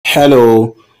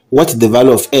Hello, what is the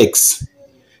value of x?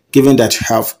 Given that you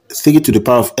have 3 to the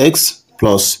power of x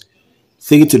plus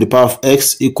 3 to the power of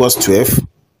x equals 12.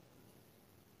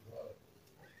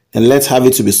 And let's have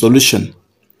it to be solution.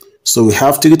 So we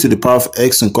have 3 to the power of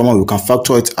x in common. We can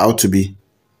factor it out to be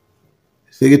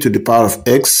 3 to the power of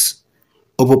x,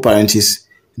 open parenthesis.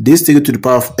 This 3 to the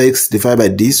power of x divided by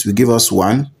this will give us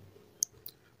 1.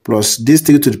 Plus this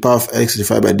 3 to the power of x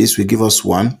divided by this will give us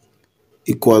 1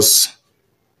 equals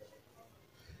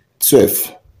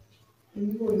 12.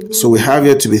 So we have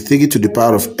here to be 3 to the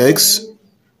power of x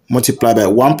multiplied by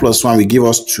 1 plus 1 will give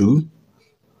us 2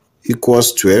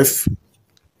 equals 12.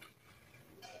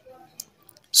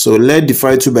 So let's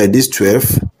divide 2 by this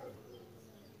 12.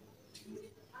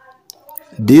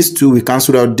 These 2 we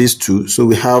cancel out these 2. So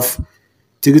we have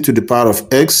 3 to the power of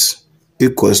x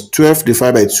equals 12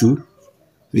 divided by 2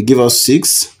 will give us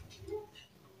 6.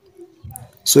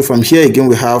 So from here again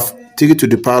we have 3 to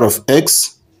the power of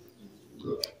x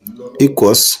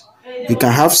equals, we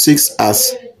can have 6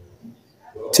 as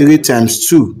 3 times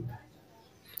 2.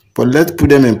 But let's put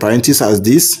them in parentheses as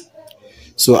this.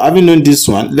 So having known this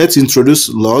one, let's introduce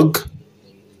log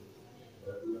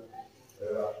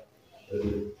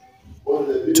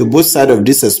to both sides of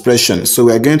this expression. So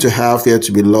we are going to have here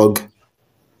to be log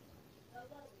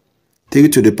 3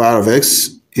 to the power of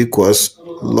x equals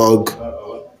log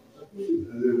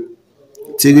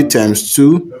 3 times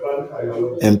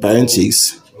 2 in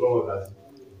parentheses.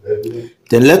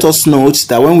 Then let us note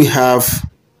that when we have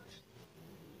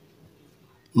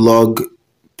log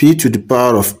p to the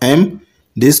power of m,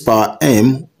 this power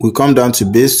m will come down to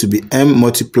base to be m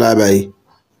multiplied by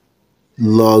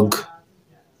log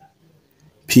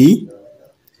p.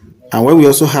 And when we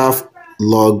also have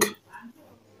log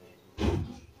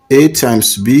a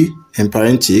times b in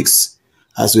parentheses,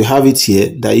 as we have it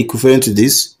here, that equivalent to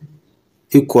this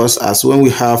equals as when we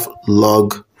have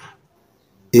log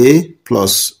a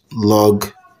plus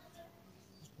log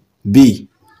b.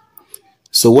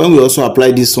 So when we also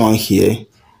apply this one here,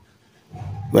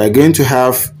 we are going to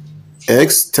have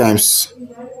x times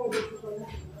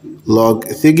log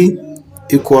 3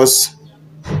 equals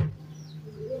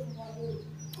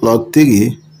log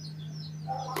 3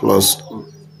 plus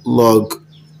log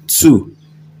 2.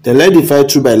 Then let's divide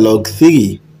 2 by log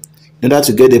 3 in order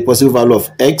to get the possible value of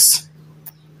x.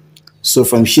 So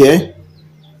from here,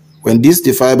 when this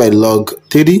divided by log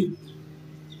 3,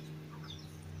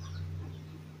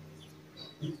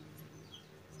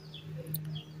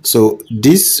 so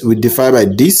this will divide by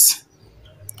this.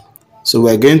 So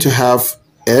we are going to have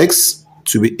x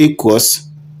to be equals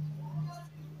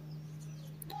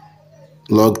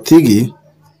log 3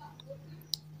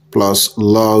 plus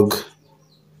log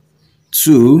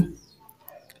 2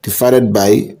 divided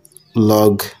by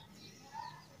log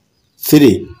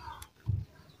 3.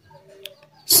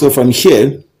 So from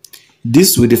here,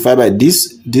 this will divide by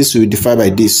this, this will divide by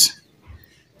this.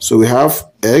 So we have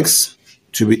x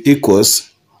to be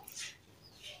equals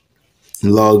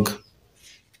log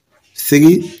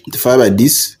 3 divided by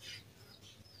this,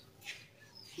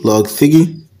 log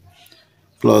 3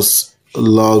 plus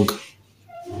log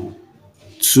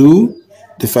 2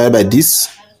 divided by this,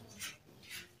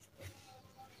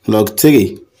 log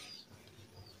 3.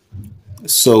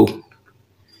 So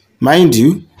mind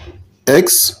you,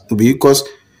 x will be equals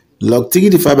log 3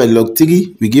 divided by log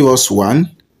 3 will give us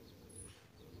 1.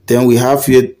 Then we have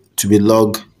here to be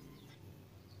log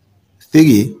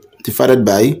 3 divided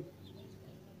by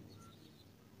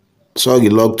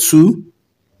log 2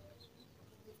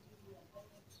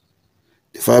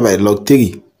 divided by log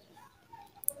 3.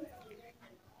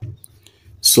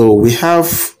 So we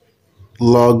have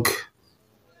log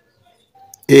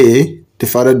a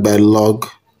divided by log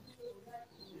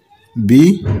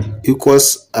b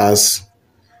equals as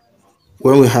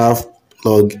when we have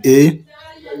log a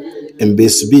and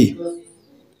base b.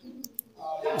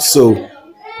 So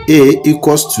a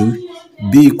equals 2,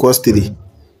 b equals 3.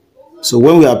 So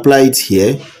when we apply it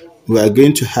here, we are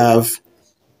going to have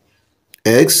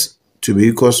x to be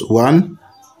equals 1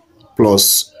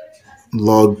 plus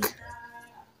log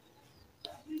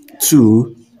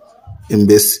 2 in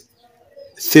base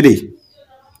 3.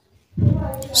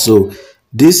 So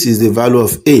this is the value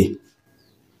of a.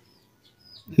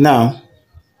 Now,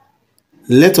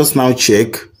 let us now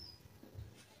check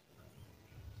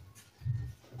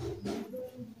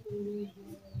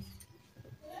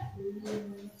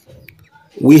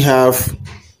we have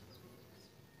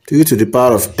 3 to the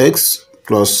power of x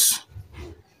plus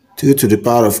 3 to the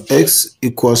power of x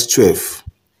equals 12.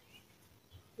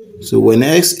 So when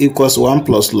x equals 1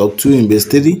 plus log 2 in base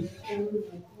 3,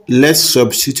 let's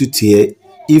substitute here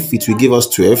if it will give us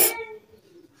 12.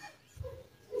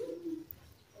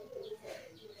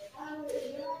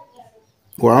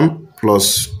 1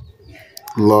 plus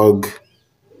log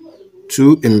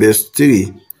 2 in base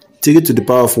 3. 3 to the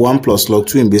power of 1 plus log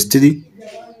 2 in base 3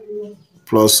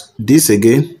 plus this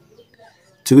again,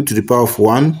 3 to the power of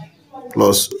 1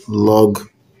 plus log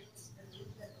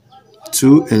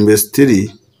 2 in base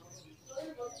 3.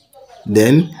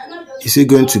 Then is it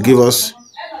going to give us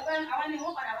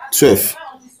 12?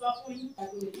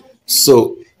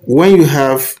 So when you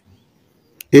have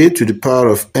a to the power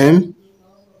of m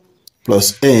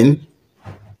plus n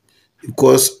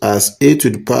equals as a to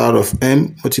the power of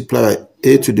m multiplied by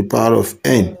a to the power of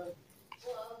n.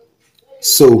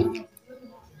 So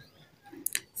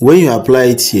when you apply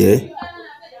it here,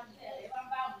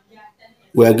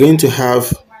 we are going to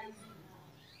have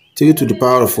 3 to the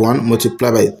power of 1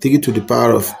 multiplied by 3 to the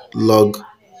power of log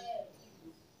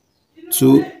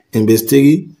 2 in base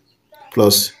 3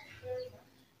 plus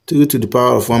 3 to the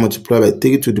power of 1 multiplied by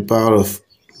 3 to the power of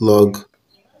log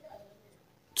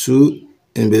 2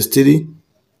 in base 3.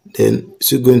 Then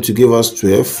it's going to give us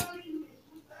 12.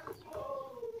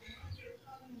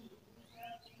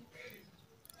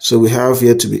 So we have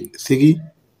here to be 3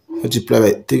 multiplied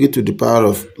by 3 to the power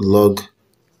of log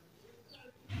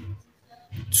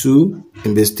 2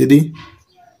 in base 3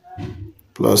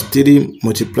 plus 3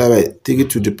 multiplied by 3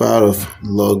 to the power of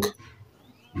log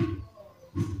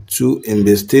 2 in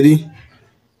base 3.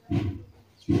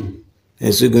 And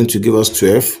it's going to give us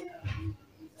 12.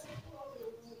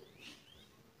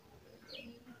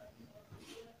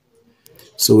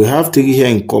 So we have 3 here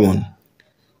in common.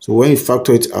 So when you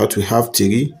factor it out, we have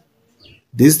 3.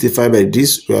 This divided by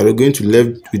this, we are going to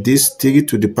left with this 3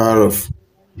 to the power of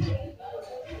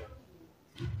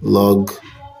log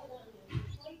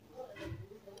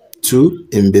 2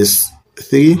 in base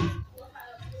 3.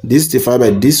 This divided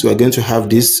by this, we are going to have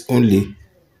this only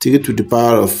 3 to the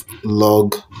power of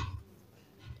log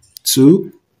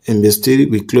 2 in base 3.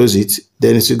 We close it.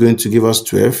 Then it's going to give us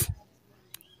 12.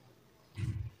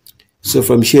 So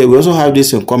from here, we also have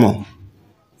this in common.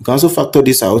 We can also factor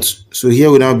this out. So here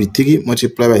will now be 3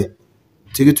 multiplied by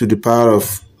 3 to the power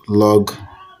of log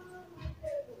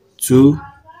 2.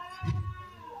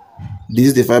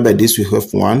 This divided by this, we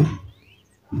have 1.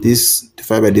 This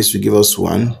divided by this will give us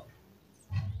 1.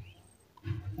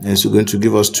 And it's going to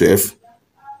give us 12.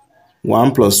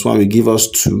 1 plus 1 will give us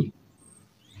 2.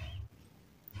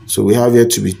 So we have here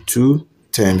to be 2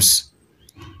 times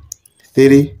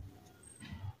 3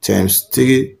 times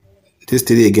 3. This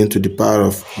 3 again to the power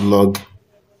of log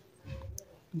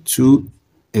 2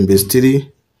 in base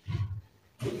 3.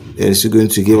 Then it's going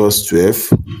to give us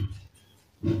 12.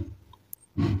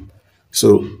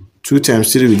 So 2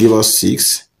 times 3 will give us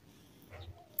 6.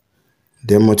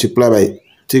 Then multiply by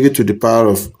 3 to the power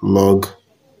of log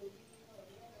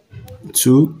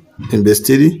 2 in base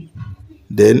 3.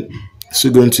 Then it's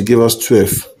going to give us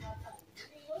 12.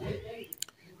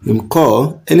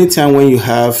 Recall, anytime when you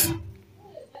have,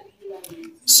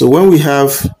 so when we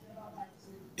have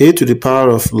a to the power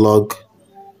of log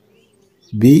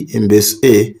b in base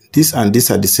a, this and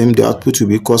this are the same, the output will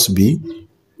be equals b.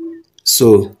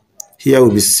 So here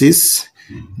will be 6.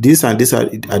 This and this are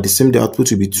the same, the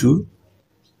output will be 2,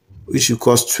 which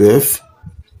equals 12.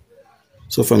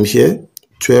 So from here,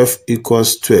 12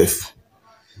 equals 12.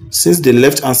 Since the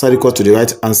left hand side equals to the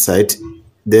right hand side,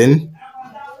 then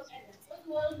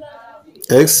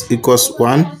x equals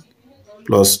 1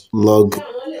 plus log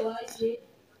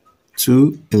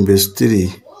 2 in base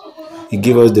 3. It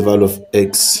gives us the value of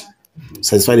x.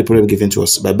 Satisfy the problem given to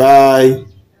us. Bye bye.